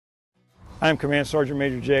I'm Command Sergeant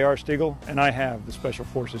Major J.R. Stiegel, and I have the Special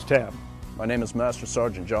Forces tab. My name is Master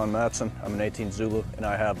Sergeant John Matson. I'm an 18 Zulu, and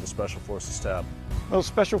I have the Special Forces tab. Well,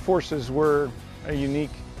 Special Forces were a unique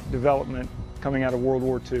development coming out of World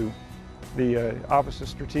War II. The Office of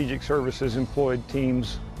Strategic Services employed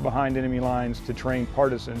teams behind enemy lines to train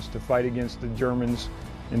partisans to fight against the Germans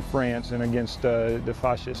in France and against the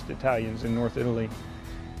fascist Italians in North Italy.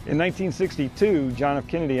 In 1962, John F.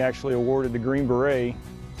 Kennedy actually awarded the Green Beret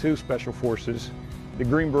to Special Forces. The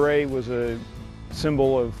Green Beret was a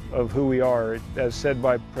symbol of who we are. As said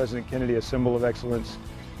by President Kennedy, a symbol of excellence,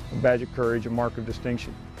 a badge of courage, a mark of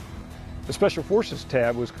distinction. The Special Forces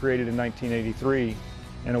tab was created in 1983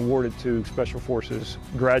 and awarded to Special Forces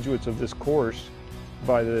graduates of this course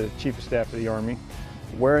by the Chief of Staff of the Army.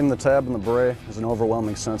 Wearing the tab and the beret is an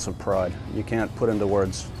overwhelming sense of pride. You can't put into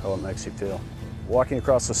words how it makes you feel. Walking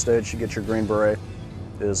across the stage to get your Green Beret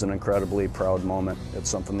is an incredibly proud moment. It's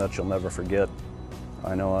something that you'll never forget.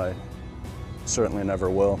 I know I certainly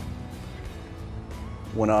never will.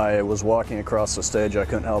 When I was walking across the stage, I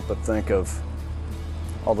couldn't help but think of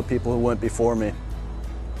all the people who went before me,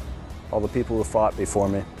 all the people who fought before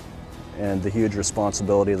me, and the huge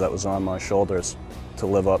responsibility that was on my shoulders to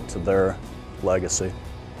live up to their legacy.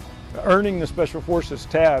 Earning the Special Forces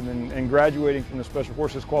tab and graduating from the Special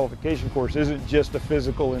Forces qualification course isn't just a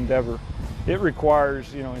physical endeavor. It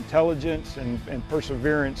requires, intelligence and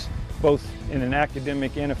perseverance, both in an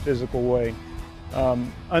academic and a physical way.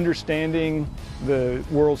 Understanding the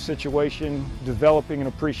world situation, developing an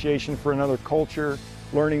appreciation for another culture,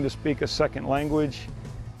 learning to speak a second language,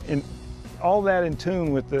 and all that in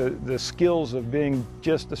tune with the skills of being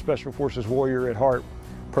just a Special Forces warrior at heart.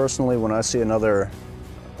 Personally, when I see another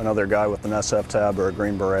guy with an SF tab or a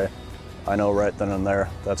Green Beret, I know right then and there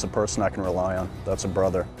that's a person I can rely on. That's a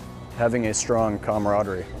brother. Having a strong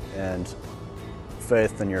camaraderie and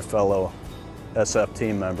faith in your fellow SF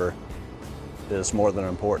team member is more than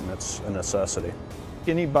important. It's a necessity.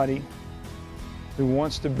 Anybody who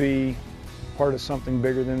wants to be part of something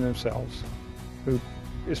bigger than themselves, who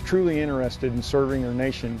is truly interested in serving their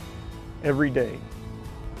nation every day,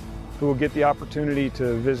 who will get the opportunity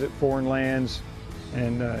to visit foreign lands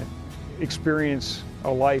and experience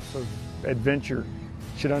a life of adventure,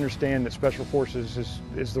 should understand that Special Forces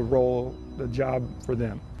is the role, the job for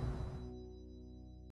them.